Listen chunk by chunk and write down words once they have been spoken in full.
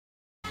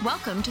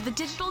Welcome to the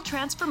Digital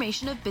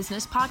Transformation of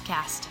Business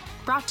podcast,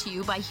 brought to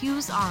you by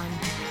Hughes On.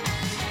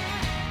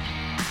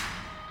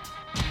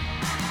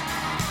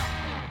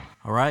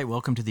 All right,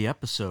 welcome to the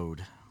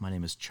episode. My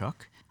name is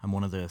Chuck. I'm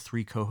one of the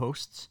three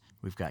co-hosts.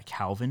 We've got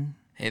Calvin.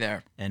 Hey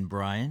there. And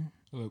Brian.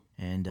 Hello.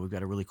 And we've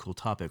got a really cool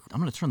topic.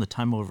 I'm going to turn the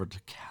time over to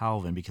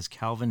Calvin because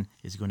Calvin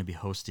is going to be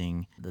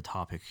hosting the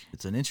topic.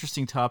 It's an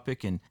interesting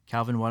topic, and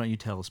Calvin, why don't you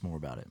tell us more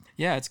about it?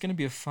 Yeah, it's going to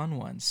be a fun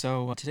one.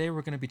 So today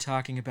we're going to be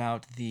talking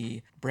about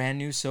the brand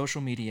new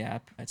social media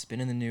app. It's been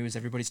in the news.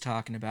 Everybody's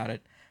talking about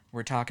it.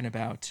 We're talking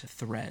about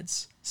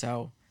Threads.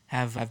 So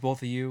have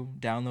both of you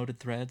downloaded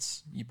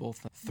Threads? You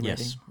both threading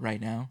Yes. right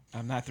now?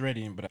 I'm not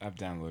threading, but I've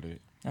downloaded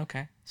it.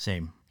 Okay.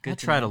 Same. Good I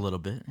to tried know. a little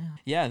bit. Yeah.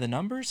 Yeah, the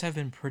numbers have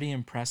been pretty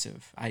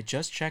impressive. I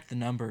just checked the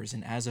numbers,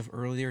 and as of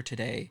earlier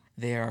today,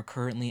 they are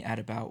currently at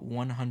about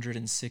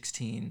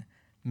 116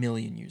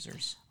 million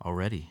users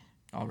Already.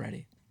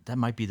 That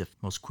might be the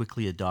most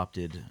quickly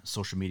adopted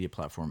social media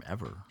platform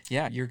ever.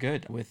 Yeah, you're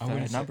good with I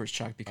wouldn't say- numbers,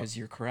 Chuck, because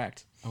you're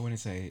correct. I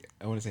wouldn't say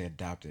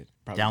adopted.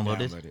 Probably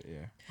Downloaded? downloaded,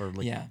 yeah. Or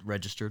Yeah.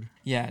 registered.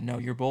 Yeah, no,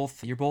 you're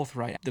both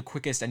right. The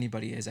quickest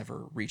anybody has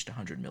ever reached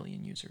 100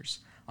 million users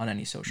on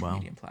any social Wow.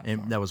 media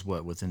platform. And that was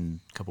what, within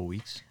a couple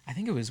weeks? I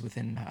think it was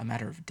within a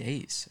matter of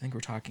days. I think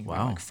we're talking Wow.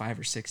 about like 5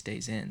 or 6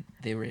 days in,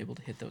 they were able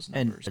to hit those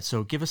And numbers.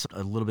 so give us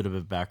a little bit of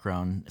a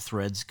background.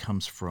 Threads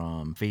comes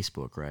from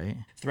Facebook, right?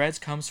 Threads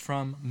comes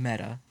from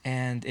Meta,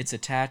 and it's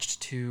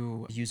attached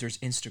to users'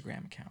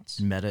 Instagram accounts.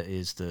 Meta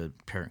is the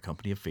parent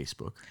company of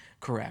Facebook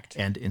Correct.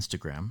 and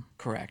Instagram,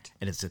 Correct.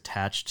 and it's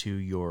attached to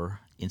your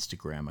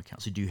Instagram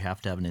account. So do you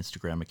have to have an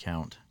Instagram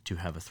account to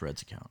have a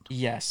Threads account?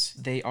 Yes,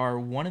 they are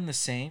one and the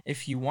same.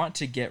 If you want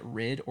to get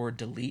rid or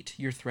delete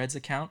your Threads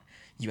account,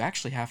 you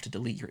actually have to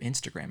delete your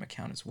Instagram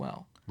account as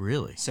well.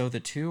 Really? So the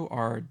two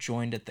are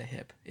joined at the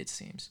hip, it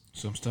seems.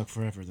 So I'm stuck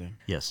forever then.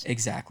 Yes.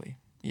 Exactly.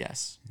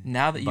 Yes.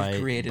 Now that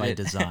you've created by it,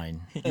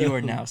 design. you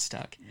are now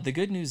stuck. The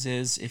good news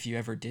is, if you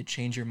ever did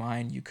change your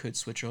mind, you could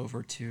switch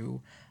over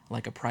to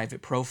like a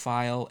private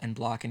profile and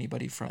block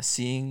anybody from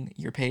seeing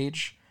your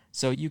page.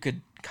 So you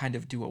could kind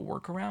of do a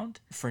workaround.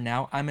 For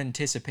now, I'm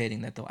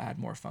anticipating that they'll add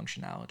more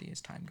functionality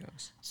as time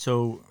goes.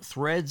 So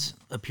Threads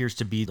appears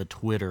to be the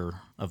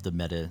Twitter of the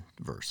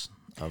metaverse.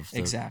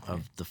 Exactly.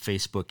 Of the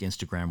Facebook,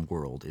 Instagram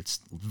world. It's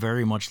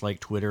very much like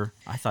Twitter.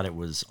 I thought it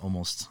was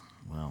almost,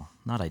 well,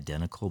 not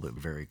identical, but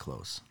very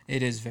close.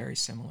 It is very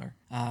similar.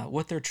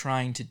 What they're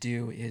trying to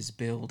do is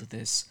build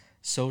this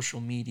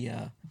social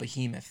media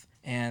behemoth,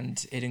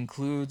 and it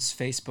includes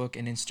Facebook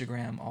and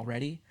Instagram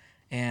already,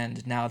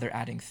 and now they're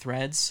adding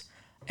Threads.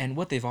 And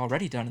what they've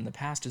already done in the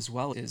past as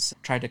well is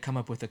try to come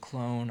up with a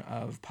clone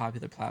of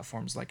popular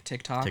platforms like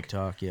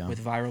TikTok, yeah.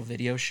 with viral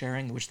video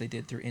sharing, which they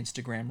did through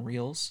Instagram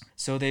Reels.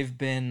 So they've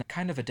been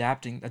kind of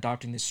adopting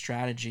this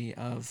strategy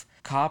of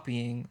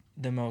copying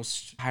the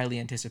most highly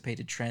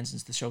anticipated trends in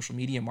the social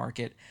media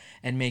market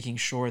and making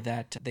sure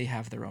that they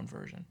have their own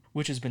version,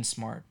 which has been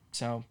smart.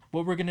 So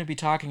what we're going to be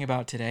talking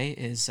about today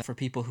is, for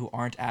people who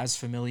aren't as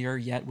familiar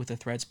yet with the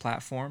Threads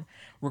platform,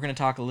 we're going to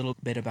talk a little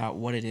bit about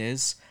what it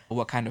is,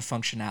 what kind of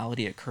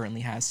functionality it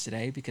currently has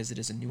today, because it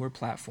is a newer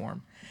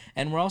platform.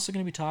 And we're also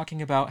going to be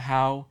talking about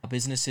how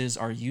businesses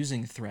are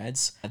using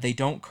Threads. They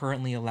don't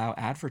currently allow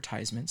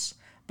advertisements,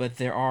 but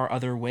there are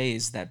other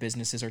ways that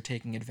businesses are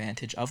taking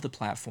advantage of the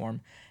platform,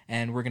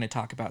 and we're going to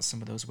talk about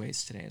some of those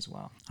ways today as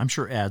well. I'm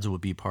sure ads will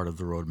be part of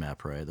the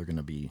roadmap, right? They're going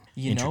to be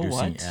You know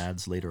introducing what?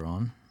 ads later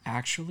on.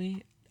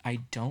 Actually, I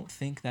don't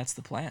think that's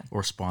the plan.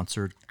 Or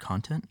sponsored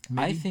content,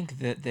 maybe? I think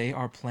that they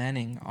are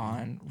planning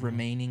on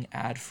remaining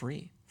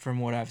ad-free, from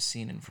what I've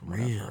seen and from what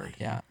I've heard.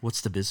 Yeah.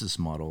 What's the business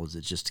model? Is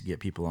it just to get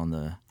people on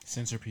the...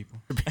 Censor people.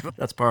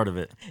 That's part of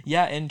it.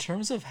 Yeah, in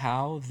terms of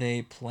how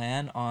they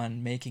plan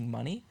on making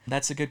money,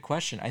 that's a good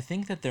question. I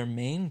think that their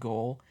main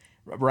goal,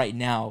 right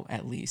now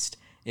at least,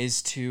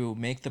 is to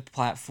make the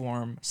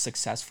platform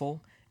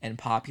successful and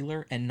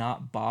popular and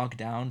not bog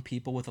down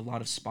people with a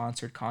lot of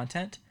sponsored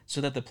content so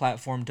that the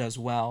platform does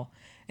well.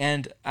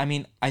 And I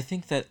mean, I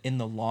think that in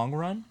the long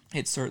run,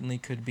 it certainly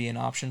could be an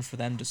option for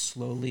them to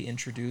slowly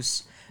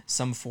introduce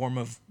some form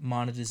of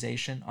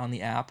monetization on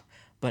the app.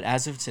 But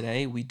as of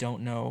today, we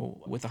don't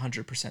know with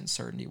 100%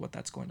 certainty what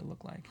that's going to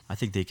look like. I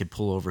think they could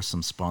pull over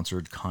some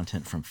sponsored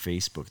content from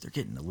Facebook. They're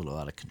getting a little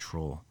out of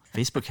control.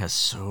 Facebook has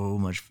so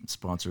much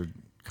sponsored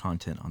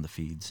content on the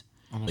feeds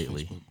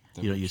lately.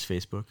 Facebook. You don't use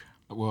Facebook?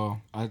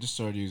 Well, I just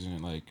started using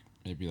it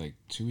maybe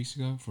 2 weeks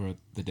ago for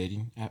the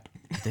dating app.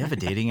 They have a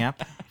dating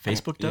app?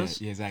 Facebook Yeah,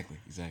 does? yeah,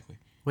 exactly.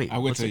 Wait, I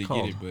would what's tell it you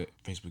called? get it,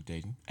 but Facebook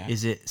dating app.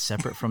 Is it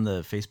separate from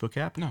the Facebook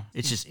app? No.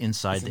 It's just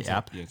inside It's the inside-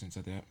 app? Yeah, it's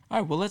inside the app. All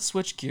right, well, let's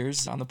switch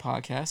gears on the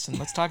podcast and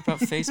let's talk about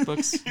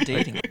Facebook's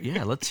dating.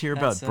 Yeah, let's hear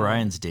about That's,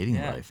 Brian's dating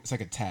yeah. life. It's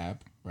like a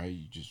tab, right?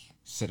 You just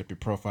set up your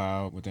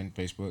profile within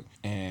Facebook,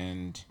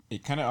 and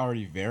it kind of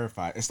already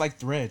verifies. It's like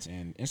Threads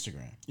and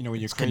Instagram. You know,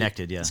 when you're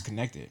connected, yeah. It's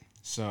connected.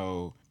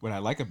 So what I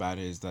like about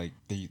it is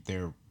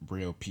they're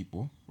real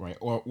people, right?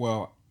 Or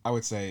well, I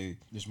would say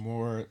there's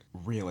more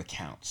real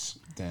accounts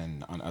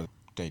than on other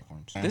dating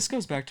forms. This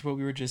goes back to what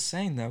we were just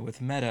saying, though,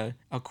 with Meta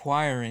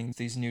acquiring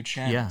these new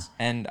channels. Yeah.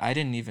 And I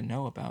didn't even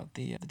know about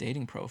the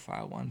dating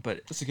profile one,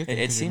 but That's a good thing,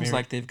 it 'cause you're seems married.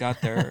 like they've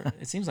got their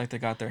it seems like they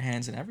got their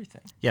hands in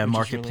everything. Yeah, which is really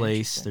marketplace.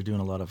 interesting. They're doing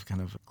a lot of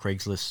kind of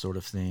Craigslist sort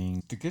of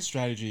thing. The good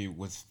strategy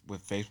with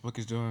what Facebook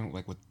is doing,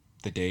 like with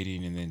the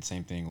dating, and then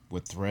same thing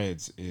with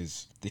Threads,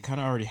 is they kind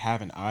of already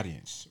have an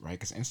audience, right?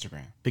 Because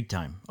Instagram, Big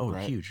time. Oh,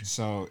 right? huge.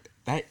 So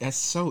that's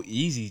so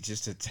easy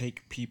just to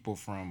take people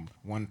from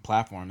one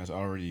platform that's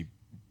already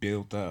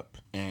built up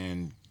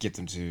and get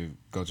them to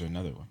go to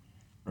another one.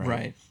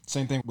 Right.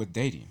 Same thing with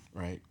dating,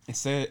 right?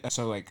 So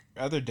like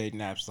other dating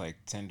apps like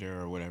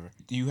Tinder or whatever,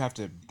 they had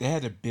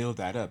to build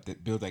that up,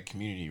 build that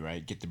community,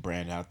 right? Get the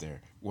brand out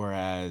there.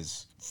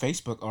 Whereas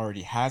Facebook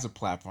already has a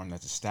platform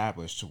that's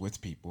established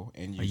with people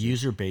and A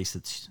user base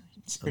that's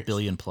a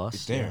billion plus.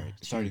 It's there. Yeah,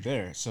 It's already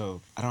there.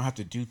 So I don't have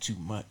to do too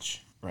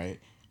much, right?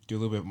 Do a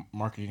little bit of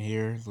marketing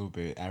here, a little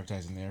bit of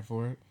advertising there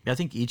for it. I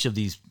think each of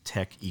these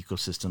tech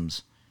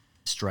ecosystems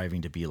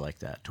striving to be like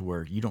that, to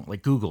where you don't,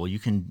 like Google, you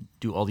can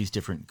do all these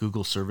different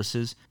Google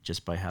services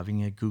just by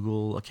having a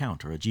Google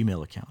account or a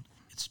Gmail account.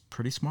 It's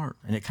pretty smart,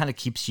 and it kind of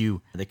keeps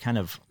you, they kind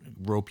of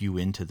rope you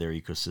into their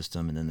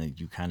ecosystem, and then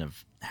you kind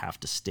of have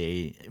to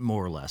stay,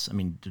 more or less, I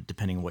mean,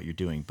 depending on what you're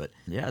doing. But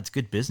yeah, it's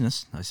good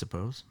business, I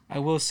suppose. I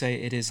will say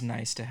it is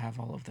nice to have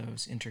all of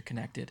those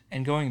interconnected.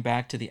 And going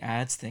back to the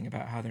ads thing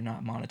about how they're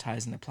not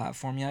monetizing the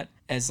platform yet,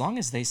 as long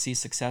as they see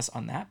success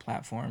on that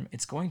platform,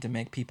 it's going to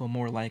make people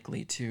more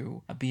likely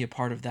to be a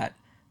part of that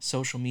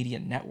social media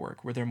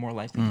network, where they're more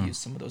likely to use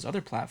some of those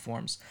other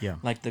platforms, Yeah.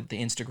 like the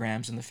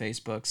Instagrams and the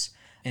Facebooks,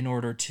 in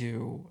order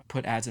to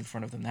put ads in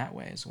front of them that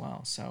way as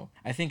well. So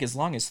I think as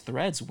long as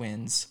Threads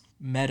wins,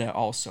 Meta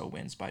also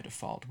wins by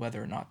default,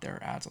 whether or not there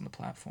are ads on the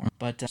platform.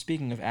 But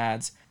speaking of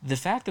ads, the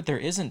fact that there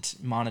isn't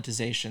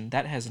monetization,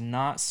 that has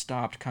not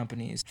stopped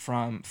companies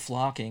from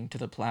flocking to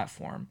the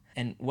platform.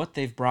 And what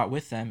they've brought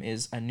with them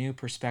is a new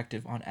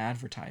perspective on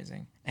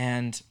advertising.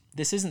 And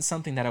this isn't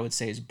something that I would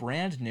say is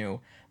brand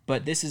new,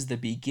 but this is the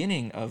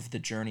beginning of the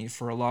journey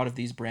for a lot of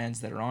these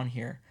brands that are on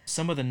here.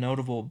 Some of the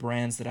notable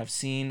brands that I've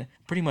seen,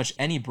 pretty much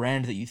any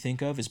brand that you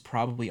think of is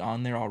probably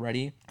on there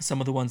already. Some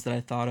of the ones that I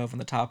thought of on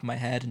the top of my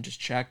head and just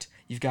checked,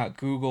 you've got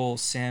Google,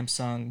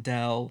 Samsung,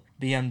 Dell,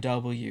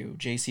 BMW,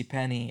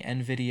 JCPenney,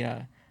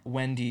 Nvidia,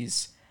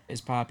 Wendy's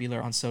is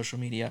popular on social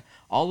media.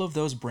 All of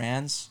those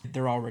brands,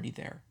 they're already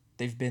there.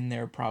 They've been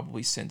there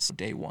probably since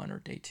day one or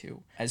day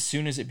two. As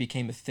soon as it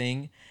became a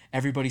thing,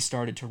 everybody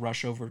started to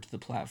rush over to the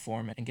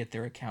platform and get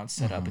their accounts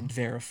set up and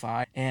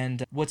verify.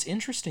 And what's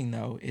interesting,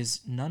 though, is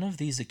none of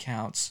these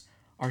accounts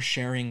are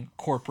sharing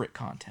corporate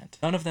content.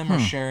 None of them are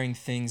sharing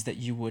things that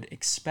you would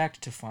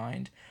expect to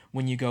find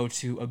when you go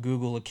to a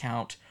Google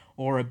account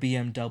or a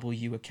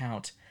BMW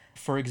account.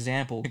 For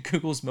example,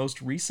 Google's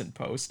most recent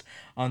post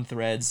on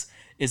Threads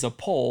is a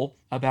poll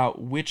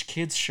about which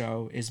kids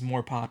show is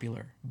more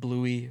popular,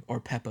 Bluey or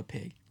Peppa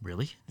Pig.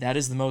 Really? That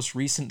is the most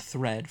recent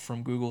thread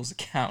from Google's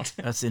account.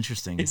 That's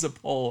interesting. It's a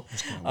poll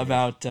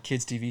about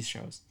kids' TV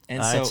shows.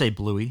 And I'd say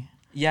Bluey.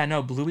 yeah,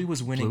 no, Bluey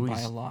was winning by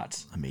Bluey's a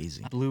lot.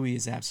 Amazing. Bluey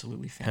is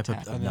absolutely fantastic.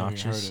 I've never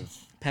Obnoxious. heard of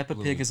Peppa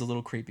Pig is a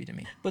little creepy to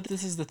me. But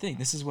this is the thing.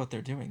 This is what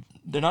they're doing.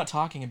 They're not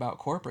talking about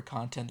corporate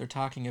content. They're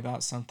talking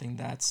about something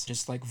that's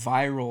just like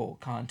viral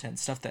content,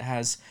 stuff that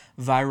has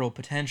viral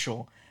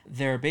potential.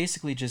 They're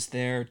basically just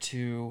there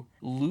to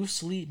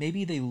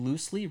maybe they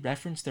loosely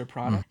reference their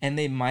product, and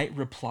they might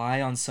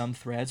reply on some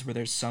threads where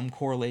there's some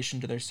correlation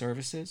to their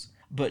services.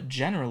 But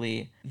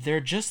generally, they're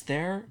just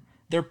there.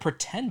 They're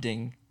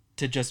pretending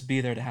to just be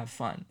there to have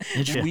fun.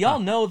 Interesting. We all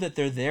know that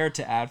they're there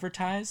to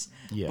advertise,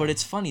 Yeah. but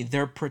it's funny.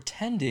 They're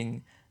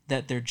pretending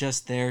that they're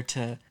just there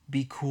to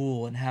be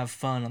cool and have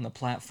fun on the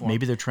platform.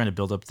 Maybe they're trying to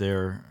build up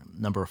their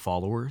number of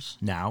followers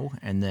now,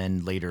 and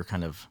then later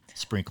kind of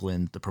sprinkle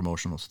in the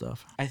promotional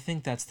stuff. I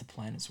think that's the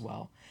plan as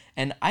well.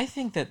 And I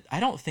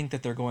don't think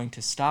that they're going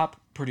to stop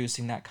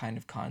producing that kind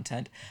of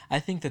content. I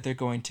think that they're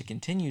going to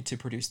continue to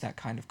produce that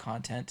kind of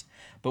content.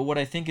 But what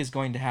I think is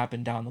going to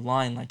happen down the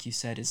line, like you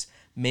said, is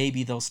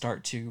maybe they'll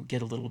start to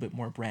get a little bit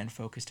more brand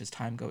focused as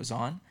time goes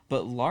on.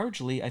 But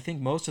largely, I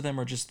think most of them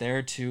are just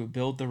there to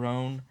build their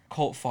own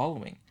cult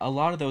following. A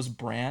lot of those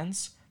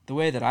brands, the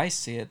way that I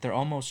see it, they're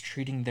almost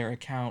treating their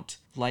account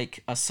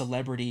like a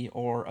celebrity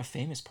or a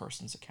famous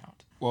person's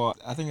account. Well,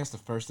 I think that's the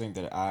first thing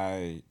that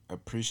I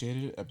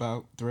appreciated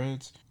about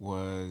Threads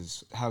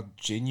was how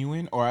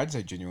genuine, or I'd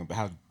say genuine, but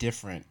how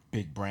different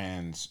big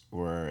brands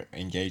were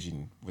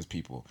engaging with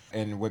people.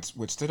 And what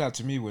stood out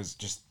to me was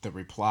just the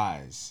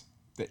replies.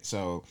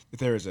 So if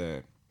there is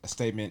a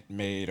statement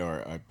made or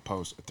a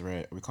post, a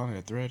thread, are we calling it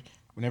a thread?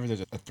 Whenever there's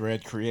a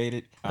thread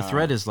created. A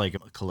thread is like a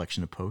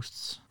collection of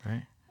posts,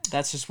 right?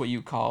 That's just what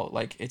you call,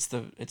 like, it's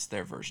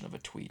their version of a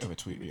tweet. Of a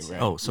tweet,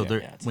 right? Oh, so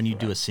Yeah. it's a when you do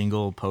thread. a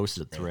single post,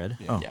 it's a thread?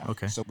 Yeah. Oh, Yeah.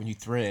 okay. So when you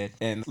thread,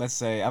 and let's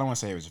say, I don't want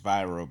to say it was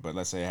viral, but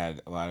let's say it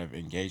had a lot of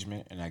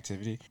engagement and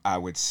activity, I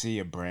would see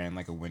a brand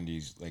like a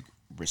Wendy's like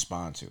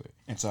respond to it.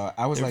 And so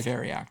I was They're like,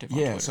 very active on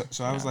yeah. Twitter.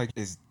 So I was like,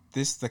 is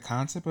this the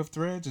concept of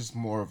Threads? Is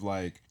more of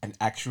like an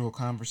actual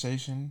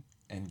conversation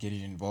and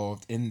getting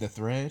involved in the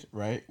thread,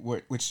 right?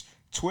 Which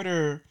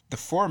Twitter, the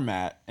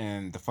format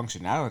and the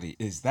functionality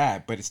is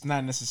that, but it's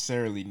not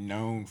necessarily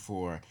known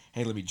for,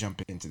 hey, let me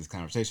jump into this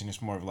conversation.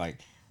 It's more of like,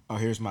 oh,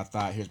 here's my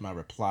thought, here's my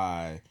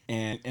reply.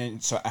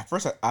 And so at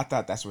first I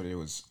thought that's what it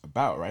was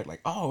about, right?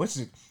 Like, oh, it's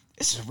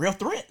a real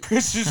thread.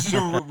 It's just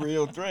a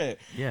real thread.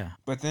 Yeah.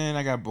 But then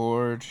I got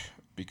bored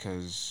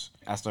because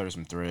I started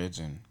some threads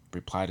and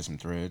replied to some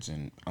threads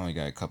and only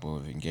got a couple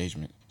of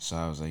engagement. So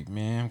I was like,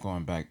 man, I'm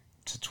going back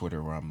to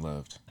Twitter where I'm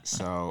loved.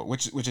 So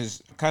which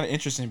is kind of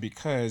interesting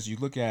because you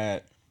look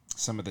at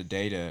some of the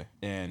data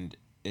and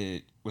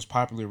it was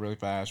popular really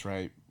fast,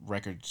 right?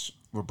 Records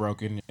were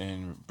broken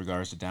in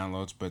regards to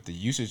downloads, but the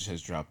usage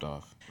has dropped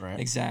off, right?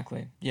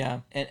 Exactly. Yeah.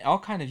 And I'll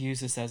kind of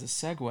use this as a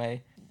segue.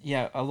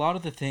 Yeah, one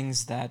of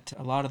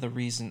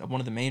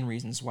the main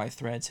reasons why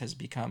Threads has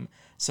become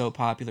so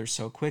popular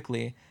so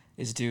quickly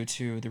is due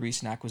to the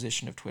recent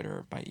acquisition of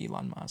Twitter by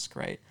Elon Musk,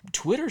 right?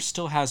 Twitter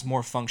still has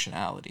more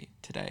functionality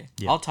today.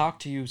 Yeah. I'll talk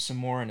to you some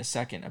more in a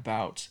second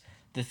about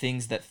the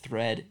things that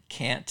Thread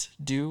can't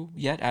do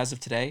yet as of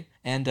today.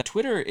 And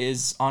Twitter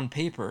is, on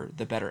paper,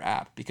 the better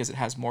app because it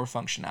has more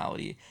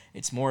functionality,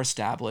 it's more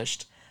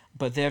established,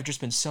 but there have just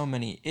been so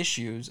many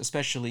issues,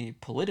 especially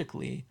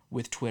politically,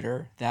 with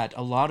Twitter, that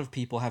a lot of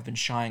people have been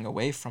shying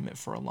away from it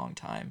for a long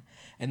time,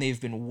 and they've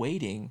been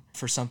waiting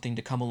for something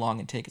to come along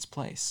and take its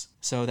place.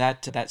 So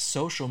that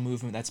social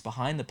movement that's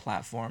behind the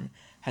platform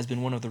has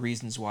been one of the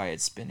reasons why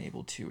it's been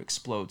able to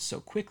explode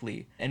so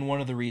quickly, and one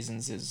of the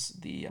reasons is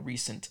the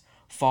recent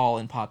fall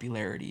in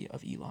popularity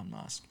of Elon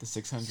Musk. The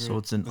 600. So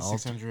it's an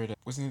 600.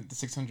 Wasn't it the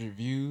 600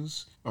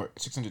 views or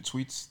 600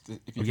 tweets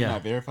if you're Yeah.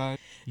 not verified?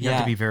 You have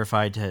to be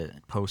verified to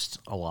post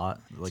a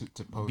lot, like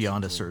To post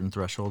beyond a into- certain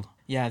threshold.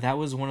 Yeah, that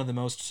was one of the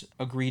most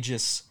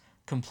egregious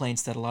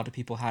complaints that a lot of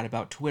people had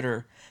about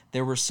Twitter.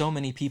 There were so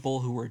many people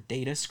who were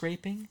data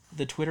scraping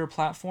the Twitter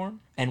platform.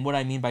 And what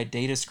I mean by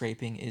data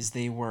scraping is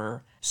they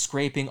were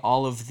scraping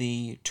all of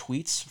the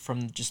tweets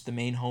from just the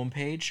main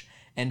homepage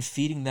and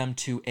feeding them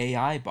to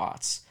AI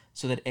bots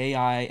so that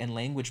AI and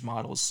language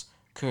models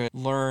could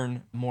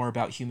learn more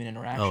about human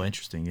interaction. Oh,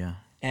 interesting. Yeah.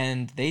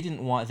 And they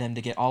didn't want them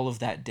to get all of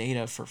that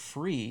data for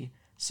free.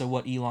 So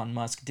what Elon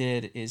Musk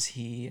did is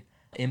he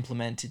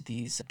implemented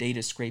these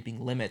data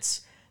scraping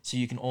limits so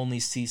you can only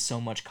see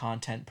so much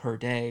content per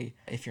day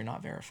if you're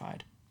not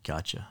verified.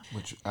 Gotcha.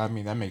 Which, I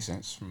mean, that makes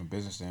sense from a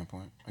business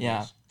standpoint. I Yeah.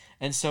 guess.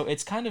 And so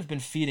it's kind of been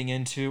feeding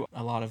into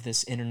a lot of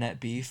this internet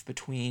beef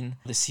between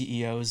the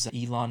CEOs,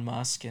 Elon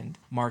Musk and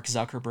Mark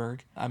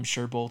Zuckerberg. I'm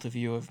sure both of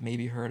you have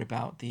maybe heard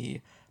about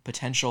the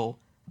potential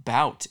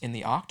bout in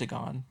the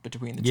octagon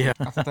between the two. Yeah.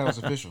 I thought that was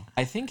official.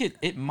 I think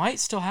it might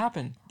still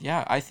happen.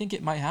 Yeah, I think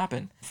it might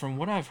happen. From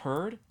what I've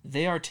heard,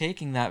 they are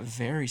taking that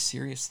very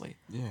seriously.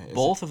 Yeah.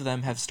 Both of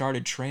them have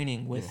started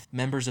training with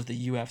members of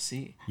the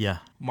UFC. Yeah.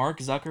 Mark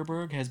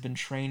Zuckerberg has been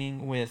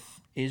training with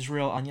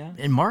Israel Anya.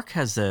 And Mark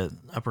has the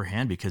upper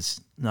hand because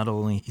not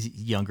only is he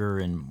younger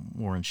and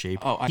more in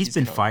shape, he's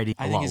been fighting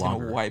a I think lot he's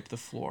longer. gonna wipe the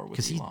floor with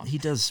Because Elon. he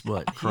does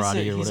what,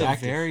 karate or he's whatever, a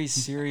very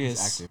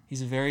serious. active.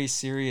 He's a very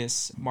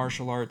serious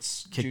martial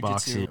arts,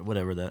 kickboxing, jiu-jitsu.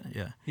 whatever that.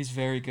 Yeah. He's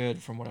very good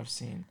from what I've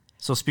seen.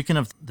 So speaking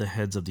of the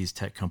heads of these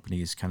tech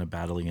companies kind of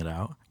battling it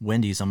out,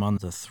 Wendy's, I'm on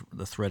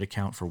the thread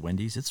account for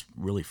Wendy's. It's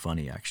really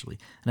funny, actually.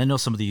 And I know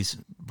some of these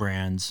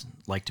brands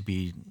like to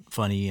be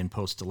funny and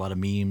post a lot of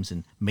memes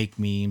and make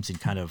memes and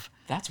kind of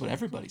That's what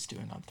everybody's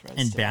doing on Threads.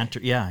 and today. banter.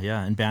 Yeah,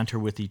 and banter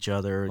with each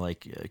other.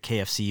 Like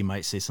KFC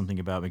might say something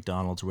about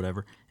McDonald's or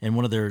whatever. And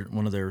one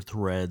of their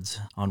threads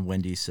on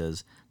Wendy's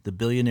says, "The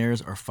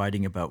billionaires are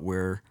fighting about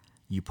where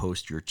you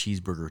post your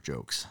cheeseburger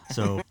jokes."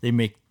 So they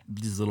make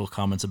these little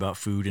comments about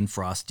food and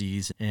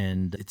Frosties,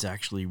 and it's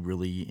actually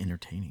really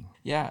entertaining.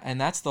 Yeah,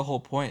 and that's the whole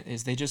point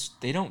is they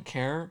don't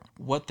care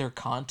what their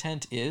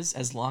content is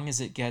as long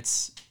as it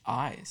gets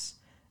eyes.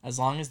 As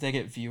long as they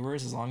get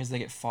viewers, as long as they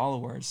get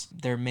followers.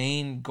 Their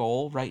main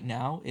goal right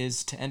now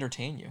is to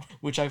entertain you,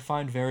 which I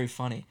find very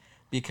funny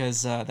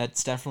because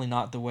that's definitely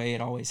not the way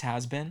it always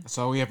has been. That's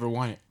all we ever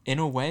wanted. In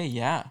a way,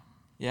 yeah.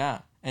 Yeah.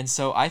 And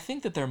so I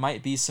think that there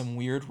might be some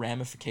weird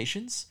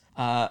ramifications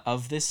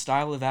of this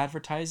style of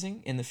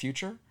advertising in the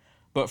future.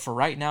 But for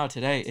right now,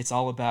 today, it's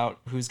all about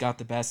who's got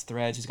the best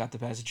threads, who's got the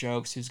best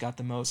jokes, who's got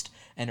the most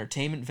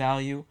entertainment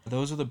value.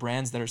 Those are the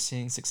brands that are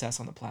seeing success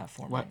on the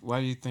platform. Why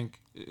do you think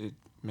it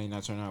may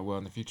not turn out well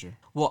in the future?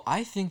 Well,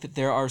 I think that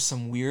there are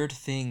some weird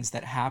things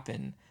that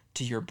happen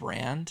to your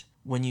brand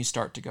when you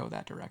start to go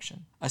that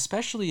direction,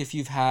 especially if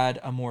you've had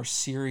a more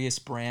serious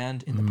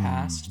brand in the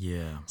past.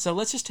 Yeah. So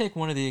let's just take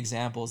one of the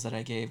examples that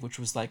I gave, which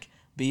was like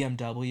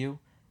BMW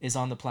is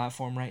on the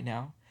platform right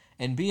now.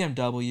 And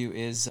BMW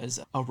is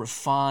a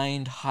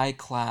refined,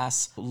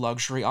 high-class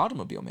luxury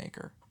automobile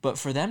maker. But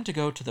for them to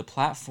go to the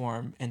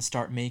platform and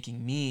start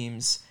making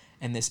memes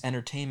and this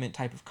entertainment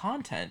type of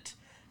content,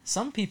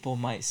 some people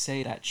might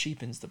say that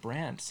cheapens the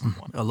brand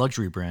somewhat. A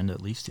luxury brand,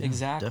 at least. Yeah,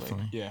 Exactly.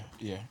 Definitely.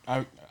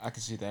 Yeah. I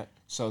can see that.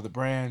 So the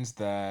brands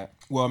that,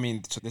 well, I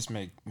mean, so this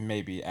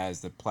maybe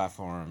as the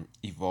platform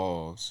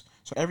evolves.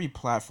 So every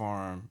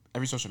platform,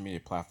 every social media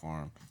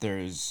platform,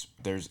 there's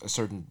a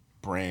certain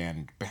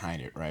brand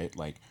behind it, right?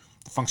 Like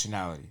the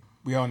functionality.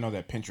 We all know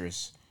that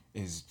Pinterest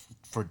is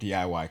for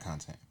DIY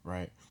content,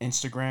 right?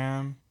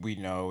 Instagram, we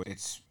know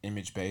it's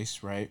image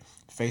based, right?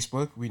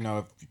 Facebook, we know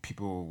if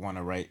people want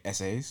to write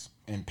essays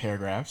and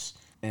paragraphs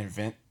and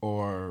vent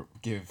or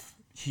give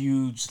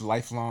huge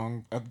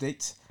lifelong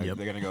updates, Yep.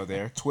 they're gonna go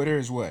there. Twitter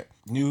is what?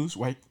 News,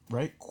 right?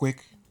 Right?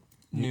 Quick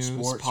News,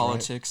 sports,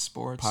 politics, right?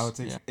 sports.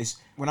 Politics. Yeah. It's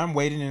when I'm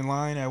waiting in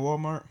line at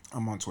Walmart,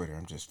 I'm on Twitter.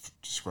 I'm just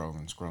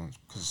scrolling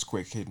because it's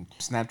quick hidden.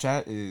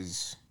 Snapchat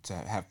is to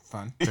have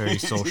fun. Very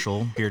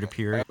social,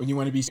 peer-to-peer. When you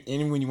want to be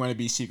and when you want to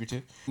be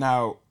secretive.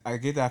 Now, I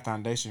get that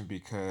foundation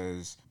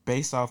because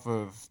based off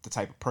of the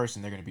type of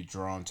person, they're going to be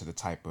drawn to the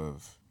type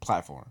of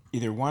platform.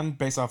 Either one,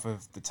 based off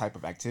of the type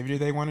of activity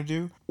they want to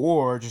do,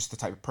 or just the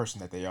type of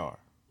person that they are,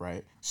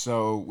 right?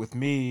 So with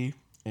me,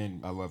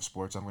 and I love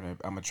sports,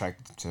 I'm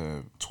attracted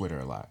to Twitter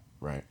a lot,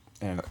 right?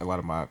 And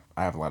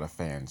I have a lot of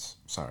fans.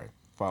 Sorry,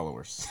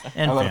 followers.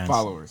 And a lot fans. of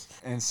followers.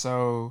 And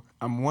so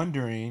I'm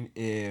wondering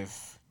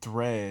if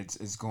Threads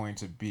is going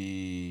to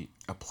be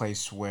a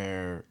place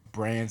where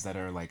brands that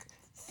are like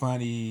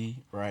funny,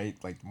 right?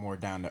 Like more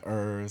down to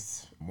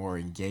earth, more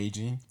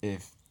engaging,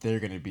 if they're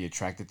going to be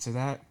attracted to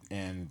that.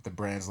 And the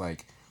brands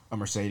like a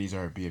Mercedes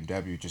or a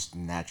BMW just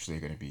naturally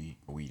are going to be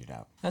weeded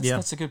out.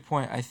 That's a good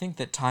point. I think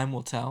that time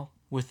will tell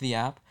with the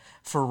app.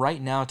 For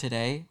right now,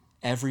 today,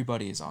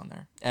 everybody is on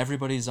there.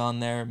 Everybody's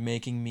on there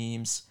making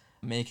memes,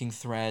 making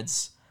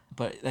threads.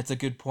 But that's a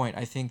good point.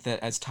 I think that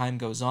as time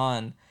goes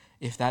on,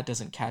 if that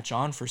doesn't catch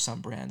on for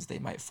some brands, they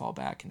might fall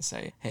back and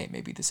say, hey,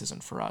 maybe this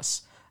isn't for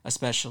us.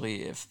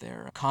 Especially if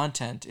their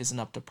content isn't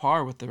up to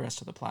par with the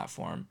rest of the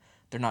platform.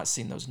 They're not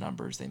seeing those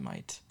numbers, they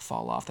might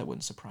fall off. That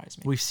wouldn't surprise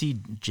me. We see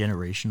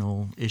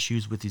generational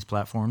issues with these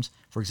platforms.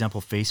 For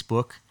example,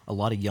 Facebook, a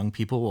lot of young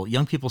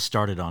people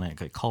started on it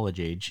at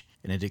college age,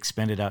 and it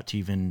expanded out to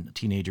even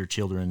teenager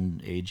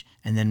children age.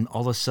 And then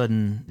all of a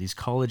sudden, these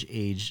college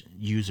age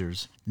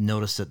users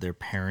noticed that their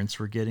parents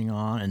were getting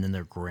on, and then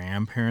their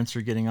grandparents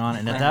were getting on.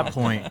 And at that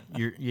point,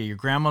 your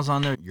grandma's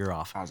on there, you're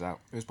off. I was out.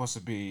 It was supposed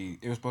to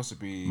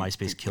be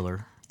MySpace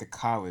killer. the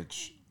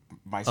college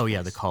MySpace. Oh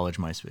yeah, the college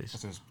MySpace.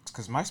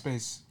 Because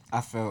MySpace, I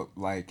felt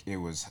like it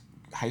was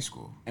high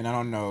school, and I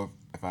don't know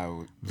if I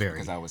would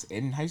because I was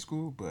in high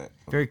school, but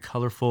very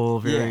colorful,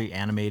 very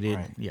animated.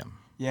 Right.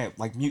 Yeah,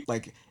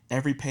 like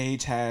every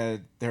page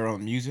had their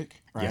own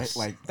music, right? Yes.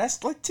 Like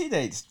that's like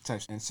teenage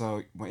type. And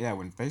so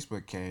when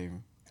Facebook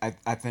came,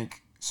 I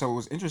think so. What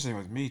was interesting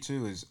with me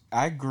too is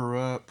I grew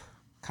up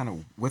kind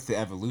of with the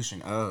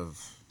evolution of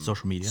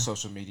social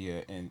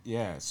media, and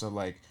so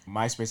like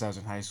MySpace I was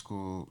in high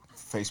school,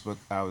 Facebook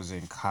I was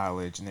in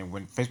college, and then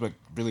when Facebook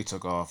really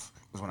took off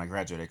was when I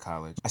graduated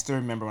college. I still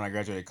remember when I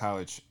graduated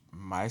college,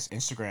 my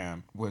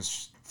Instagram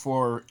was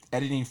for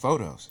editing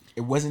photos.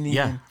 It wasn't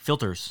even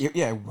filters.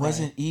 It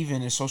wasn't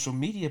even a social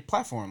media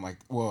platform. Like,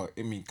 well,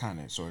 I mean, kind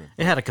of, sort of.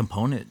 It had a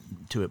component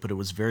to it, but it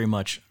was very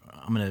much,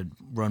 I'm gonna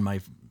run my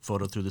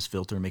photo through this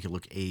filter and make it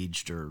look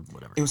aged or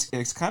whatever.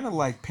 It's kind of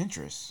like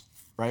Pinterest,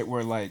 right?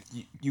 Where like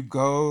you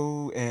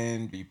go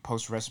and you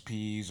post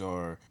recipes,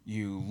 or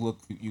you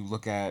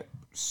look at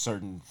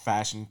certain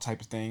fashion type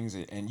of things,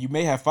 and you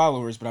may have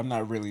followers, but I'm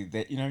not really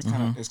that.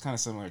 It's kind of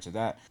similar to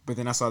that. But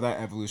then I saw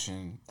that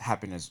evolution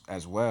happen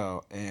as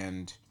well,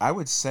 and I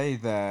would say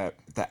that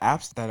the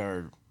apps that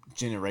are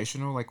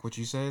generational, like what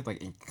you said,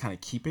 like and kind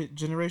of keep it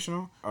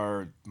generational,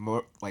 are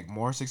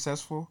more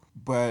successful.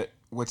 But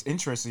what's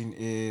interesting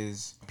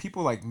is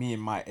people like me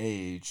and my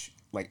age,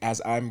 like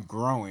as I'm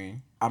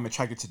growing, I'm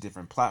attracted to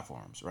different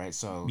platforms, right?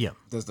 So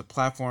does the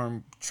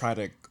platform try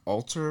to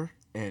alter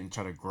and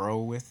try to grow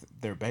with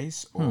their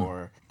base,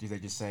 or do they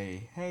just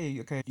say,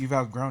 hey, okay, you've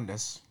outgrown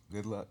this,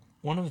 good luck?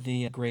 One of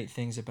the great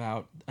things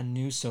about a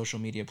new social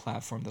media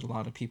platform that a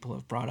lot of people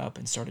have brought up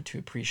and started to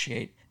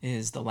appreciate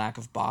is the lack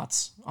of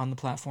bots on the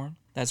platform.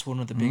 That's one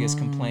of the biggest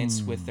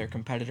complaints with their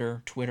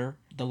competitor, Twitter.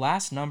 The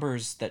last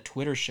numbers that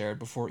Twitter shared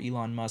before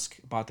Elon Musk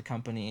bought the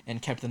company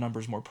and kept the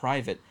numbers more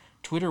private,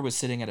 Twitter was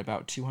sitting at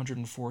about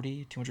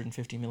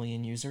 250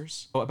 million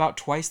users. So about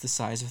twice the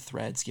size of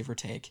Threads, give or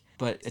take.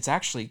 But it's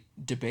actually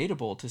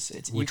debatable to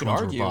say. You could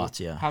argue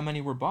how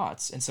many were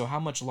bots. And so how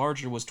much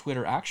larger was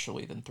Twitter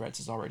actually than Threads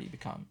has already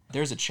become?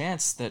 There's a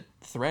chance that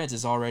Threads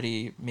is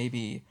already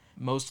maybe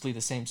mostly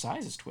the same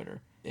size as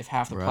Twitter, if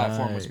half the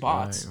platform was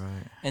bots.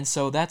 Right. And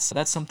so that's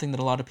something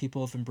that a lot of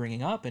people have been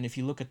bringing up. And if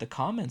you look at the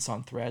comments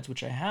on Threads,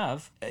 which I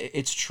have,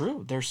 it's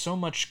true. They're so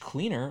much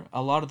cleaner.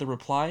 A lot of the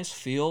replies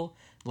feel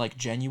like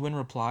genuine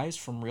replies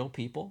from real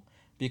people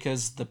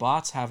because the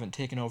bots haven't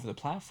taken over the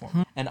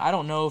platform. And I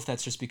don't know if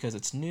that's just because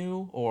it's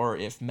new or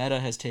if Meta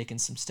has taken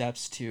some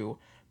steps to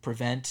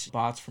prevent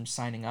bots from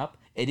signing up.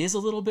 It is a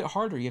little bit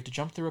harder. You have to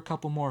jump through a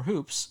couple more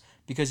hoops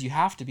because you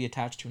have to be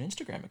attached to an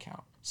Instagram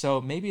account.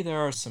 So maybe there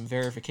are some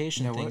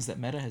verification things that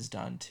Meta has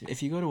done too.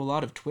 If you go to a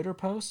lot of Twitter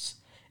posts,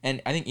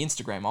 And I think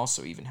Instagram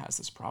also even has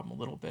this problem a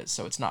little bit,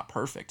 so it's not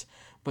perfect.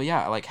 But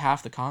yeah, like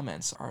half the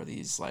comments are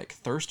these like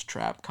thirst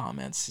trap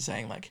comments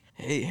saying like,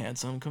 "Hey,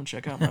 handsome, come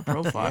check out my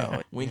profile."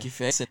 Like, winky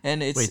face.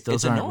 And it's Wait, those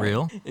it's aren't annoying.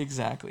 real?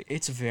 Exactly.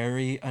 It's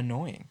very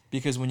annoying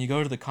because when you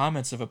go to the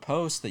comments of a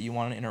post that you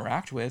want to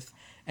interact with,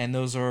 and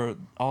those are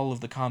all of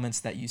the comments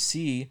that you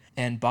see,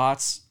 and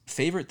bots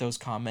favorite those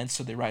comments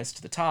so they rise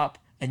to the top,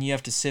 and you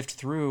have to sift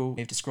through, you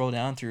have to scroll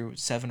down through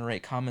 7 or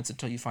 8 comments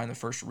until you find the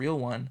first real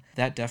one,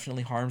 that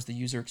definitely harms the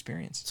user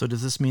experience. So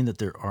does this mean that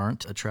there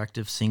aren't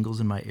attractive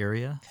singles in my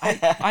area?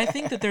 I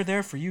think that they're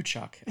there for you,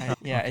 Chuck.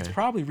 It's Okay.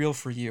 probably real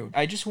for you.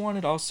 I just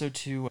wanted also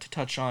to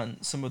touch on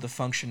some of the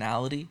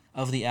functionality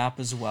of the app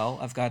as well.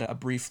 I've got a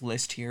brief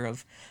list here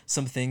of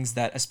some things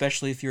that,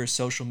 especially if you're a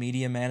social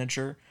media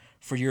manager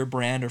for your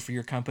brand or for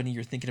your company,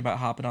 you're thinking about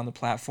hopping on the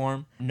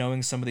platform,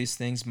 knowing some of these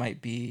things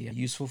might be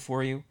useful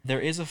for you. There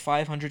is a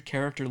 500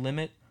 character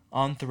limit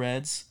on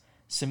Threads.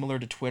 Similar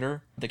to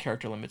Twitter, the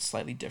character limit's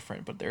slightly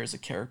different, but there is a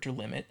character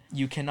limit.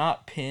 You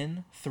cannot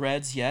pin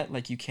threads yet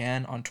like you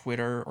can on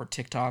Twitter or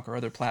TikTok or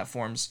other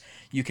platforms.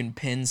 You can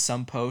pin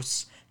some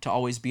posts to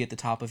always be at the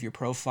top of your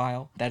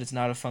profile. That is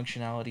not a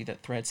functionality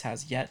that Threads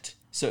has yet.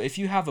 So if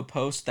you have a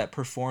post that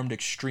performed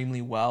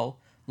extremely well,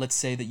 let's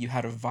say that you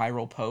had a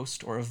viral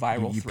post or a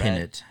viral You thread, pin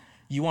it.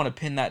 you want to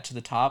pin that to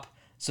the top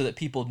so that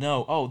people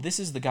know, oh, this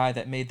is the guy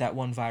that made that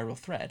one viral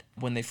thread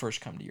when they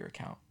first come to your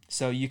account.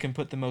 So you can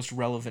put the most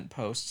relevant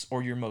posts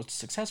or your most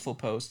successful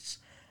posts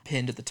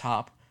pinned at the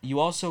top.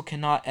 You also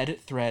cannot edit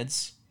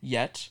threads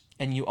yet,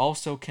 and you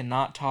also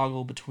cannot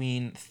toggle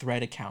between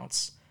thread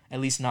accounts,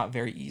 at least not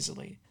very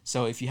easily.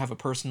 So if you have a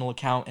personal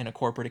account and a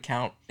corporate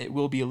account, it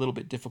will be a little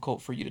bit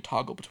difficult for you to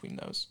toggle between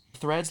those.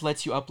 Threads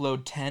lets you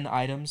upload 10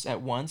 items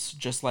at once,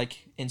 just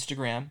like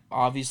Instagram.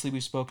 Obviously,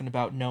 we've spoken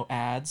about no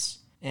ads.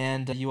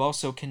 And you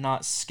also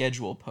cannot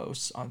schedule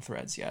posts on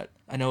Threads yet.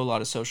 I know a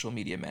lot of social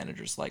media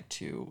managers like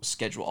to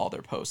schedule all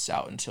their posts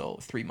out until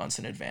 3 months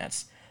in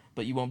advance,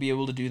 but you won't be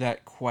able to do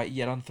that quite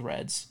yet on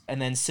Threads.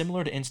 And then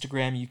similar to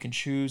Instagram, you can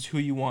choose who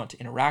you want to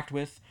interact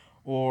with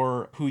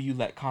or who you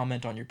let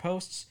comment on your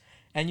posts.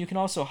 And you can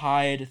also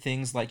hide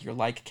things like your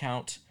like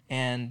count.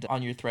 And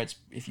on your threads,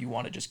 if you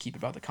want to just keep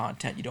about the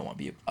content, you don't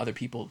want other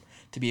people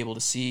to be able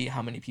to see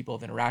how many people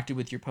have interacted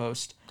with your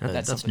post.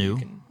 That's something new. you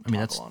can I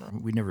mean, toggle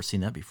on. we've never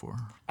seen that before.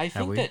 I have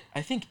think we?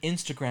 I think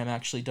Instagram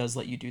actually does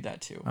let you do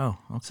that too. Oh,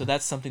 okay. So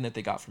that's something that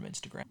they got from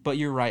Instagram. But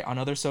you're right. On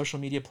other social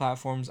media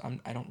platforms,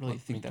 I don't really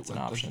think that's an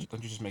option.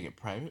 Don't you just make it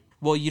private?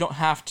 Well, you don't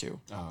have to.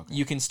 Oh, okay.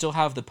 You can still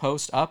have the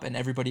post up and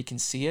everybody can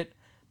see it,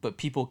 but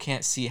people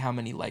can't see how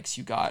many likes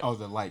you got. Oh,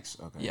 the likes.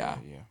 Okay. Yeah.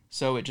 Yeah.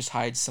 So it just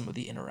hides some of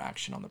the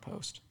interaction on the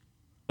post.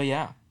 But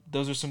yeah,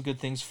 those are some good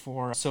things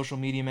for social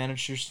media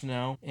managers to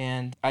know.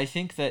 And I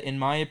think that, in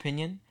my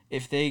opinion,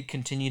 if they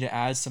continue to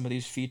add some of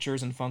these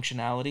features and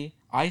functionality,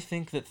 I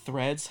think that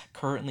Threads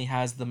currently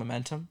has the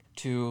momentum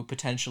to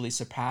potentially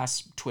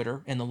surpass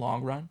Twitter in the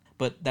long run.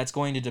 But that's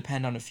going to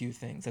depend on a few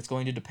things. That's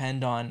going to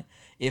depend on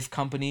if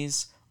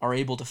companies are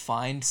able to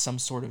find some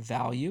sort of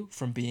value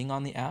from being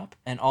on the app,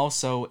 and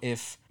also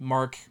if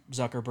Mark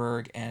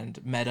Zuckerberg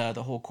and Meta,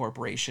 the whole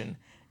corporation,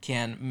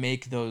 can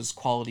make those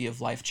quality of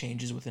life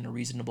changes within a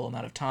reasonable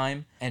amount of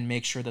time and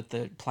make sure that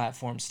the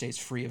platform stays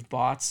free of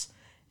bots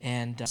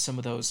and some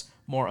of those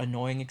more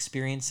annoying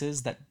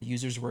experiences that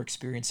users were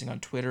experiencing on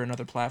Twitter and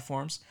other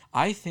platforms.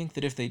 I think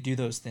that if they do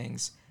those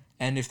things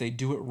and if they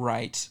do it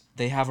right,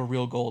 they have a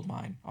real gold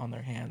mine on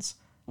their hands.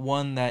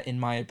 One that, in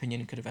my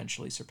opinion, could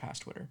eventually surpass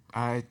Twitter.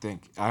 I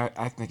think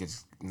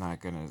it's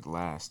not gonna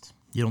last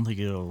You don't think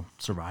it'll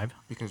survive?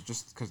 because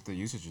the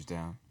usage is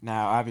down.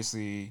 Now,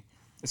 obviously,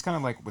 it's kind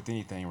of like with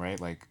anything, right?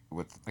 Like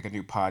with like a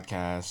new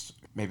podcast,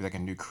 maybe like a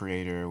new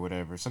creator or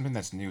whatever. Something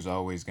that's new is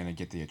always gonna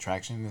get the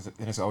attraction,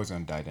 and it's always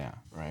gonna die down,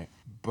 right?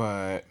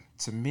 But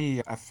to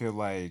me, I feel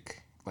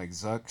like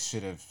Zuck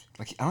should have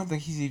I don't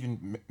think he's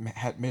even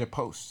had made a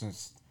post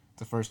since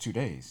the first 2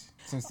 days.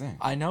 Since then,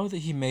 I know that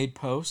he made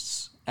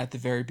posts at the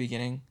very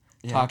beginning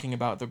Yeah. talking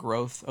about the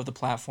growth of the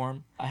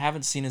platform. I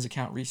haven't seen his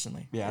account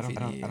recently. yeah, I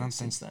don't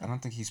since think then. I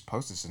don't think he's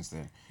posted since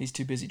then. He's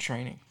too busy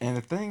training. And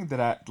the thing that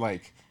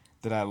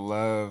I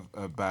love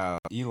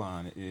about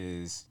Elon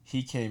is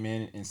he came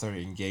in and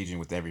started engaging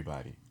with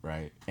everybody,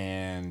 right?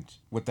 And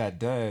what that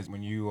does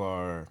when you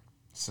are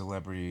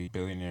celebrity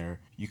billionaire,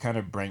 you kind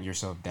of bring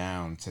yourself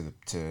down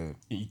to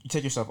you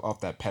take yourself off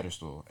that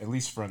pedestal, at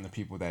least from the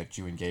people that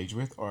you engage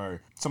with,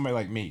 or somebody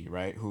like me,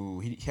 right, who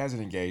he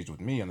hasn't engaged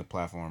with me on the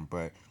platform,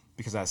 but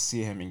because I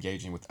see him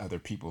engaging with other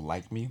people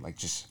like me, like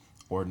just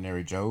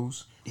ordinary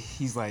Joes,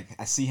 he's like,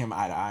 I see him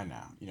eye to eye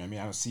now. You know what I mean?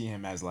 I don't see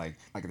him as like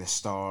the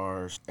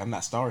stars. I'm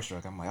not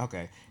starstruck. I'm like,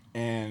 okay.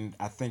 And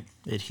I think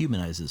It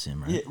humanizes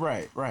him, right?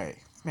 yeah, right.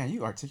 Man,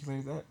 you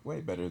articulated that way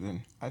better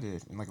than I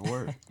did in like a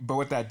word. But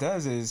what that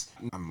does is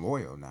I'm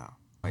loyal now.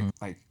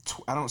 I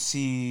don't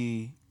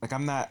see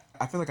I'm not.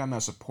 I feel like I'm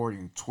not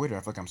supporting Twitter. I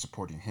feel like I'm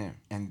supporting him,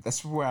 and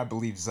that's where I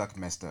believe Zuck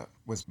messed up,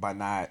 was by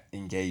not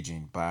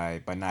engaging,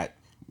 by not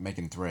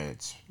making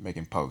threads,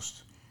 making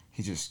posts.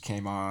 He just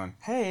came on,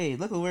 hey,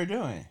 look what we're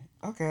doing.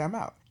 okay, I'm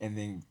out. And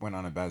then went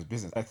on about his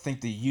business. I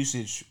think the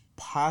usage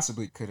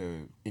possibly could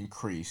have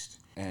increased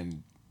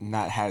and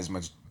not had as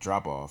much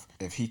drop off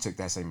if he took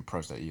that same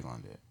approach that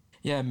Elon did.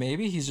 Yeah,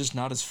 maybe he's just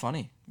not as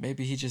funny.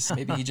 Maybe he just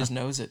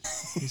knows it.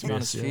 He's on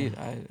his feet.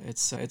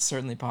 It's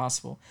certainly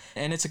possible.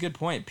 And it's a good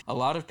point. A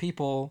lot of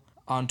people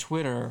on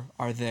Twitter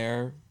are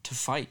there to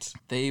fight.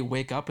 They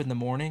wake up in the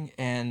morning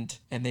and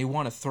they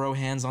want to throw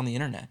hands on the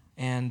internet.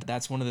 And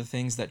that's one of the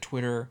things that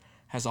Twitter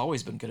has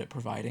always been good at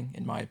providing,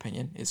 in my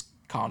opinion, is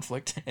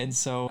conflict. And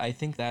so I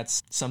think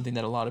that's something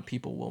that a lot of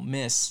people will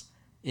miss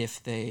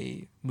if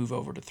they move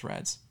over to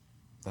Threads.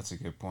 That's a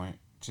good point,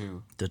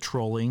 too. The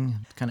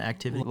trolling kind of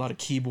activity. A lot of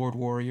keyboard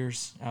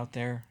warriors out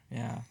there,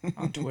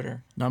 on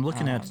Twitter. No, I'm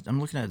looking at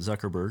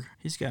Zuckerberg.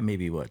 He's got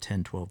maybe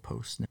 10, 12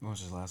 posts now. What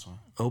was his last one?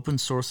 Open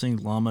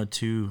sourcing Llama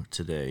 2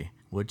 today.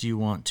 What do you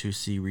want to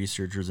see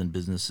researchers and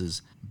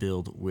businesses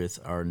build with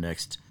our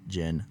next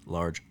gen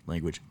large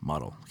language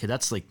model? Okay,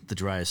 that's like the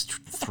driest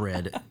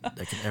thread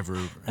that could ever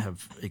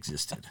have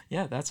existed.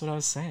 Yeah, that's what I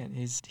was saying.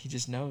 He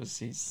just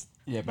knows.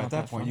 But at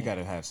that point, you got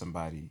to have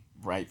somebody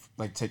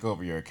take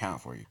over your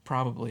account for you.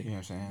 Probably. You know what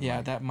I'm saying?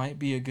 Yeah, that might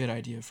be a good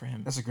idea for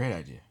him. That's a great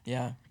idea.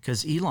 Yeah.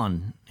 Because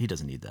Elon, he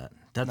doesn't need that.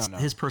 That's No.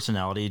 his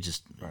personality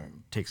just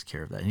takes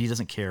care of that. And he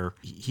doesn't care.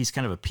 He's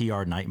kind of a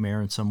PR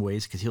nightmare in some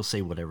ways because he'll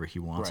say whatever he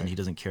wants and he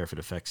doesn't care if it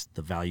affects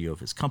the value of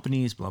his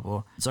companies, blah,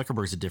 blah.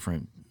 Zuckerberg's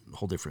a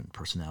whole different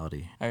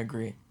personality. I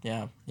agree.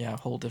 Yeah.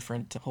 Whole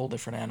different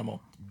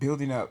animal.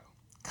 Building up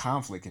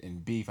conflict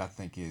and beef, I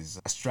think,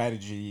 is a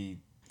strategy.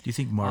 Do you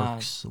think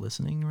Mark's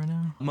listening right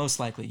now? Most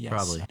likely, yes.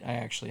 Probably. I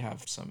actually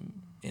have some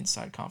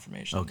inside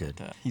confirmation. Oh, good.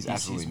 That, he's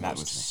absolutely not most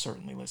listening.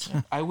 Certainly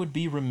listening. I would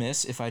be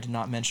remiss if I did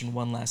not mention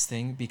one last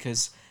thing,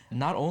 because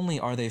not only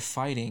are they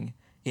fighting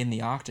in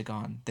the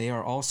octagon, they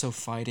are also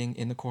fighting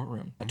in the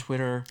courtroom.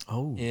 Twitter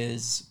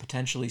is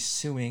potentially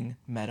suing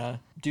Meta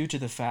due to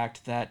the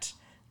fact that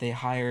they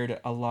hired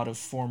a lot of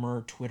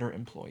former Twitter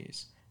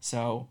employees.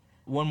 So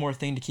one more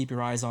thing to keep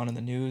your eyes on in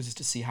the news is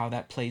to see how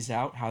that plays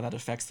out, how that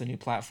affects the new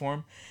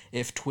platform.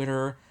 If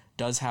Twitter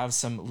does have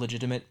some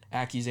legitimate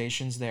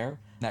accusations there,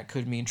 that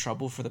could mean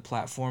trouble for the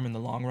platform in the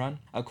long run.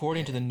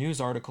 According to the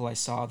news article I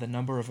saw, the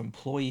number of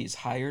employees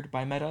hired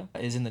by Meta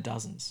is in the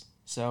dozens.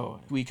 So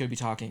we could be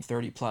talking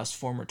 30 plus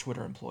former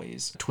Twitter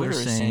employees. Twitter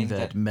is saying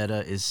that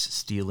Meta is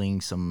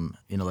stealing some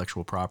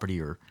intellectual property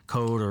or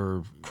code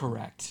or...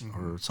 Correct.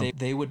 Or something.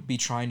 They would be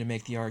trying to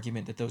make the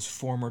argument that those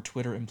former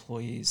Twitter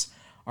employees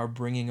are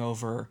bringing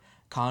over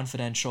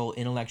confidential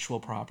intellectual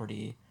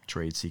property,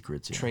 trade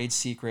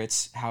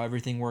secrets, how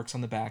everything works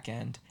on the back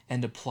end,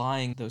 and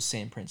applying those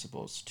same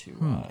principles to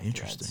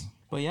interesting. Threads.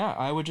 But yeah,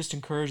 I would just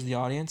encourage the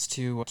audience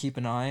to keep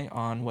an eye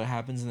on what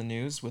happens in the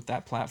news with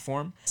that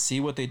platform, see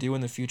what they do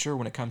in the future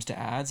when it comes to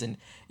ads, and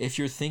if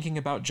you're thinking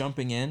about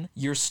jumping in,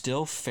 you're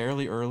still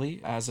fairly early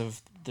as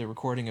of the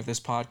recording of this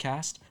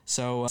podcast,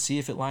 so see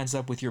if it lines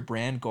up with your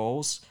brand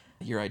goals,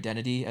 your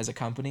identity as a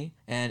company,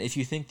 and if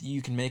you think that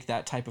you can make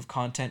that type of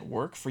content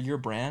work for your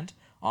brand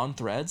on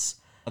Threads,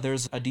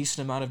 there's a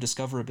decent amount of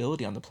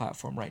discoverability on the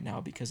platform right now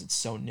because it's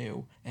so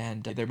new,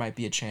 and there might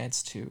be a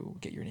chance to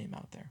get your name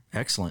out there.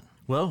 Excellent.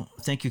 Well,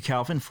 thank you,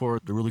 Calvin, for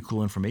the really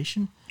cool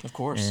information. Of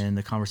course. And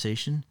the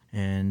conversation.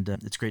 And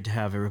it's great to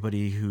have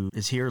everybody who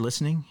is here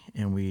listening,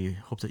 and we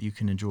hope that you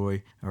can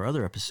enjoy our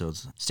other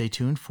episodes. Stay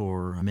tuned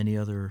for many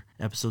other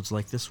episodes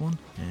like this one,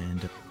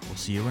 and we'll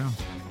see you around.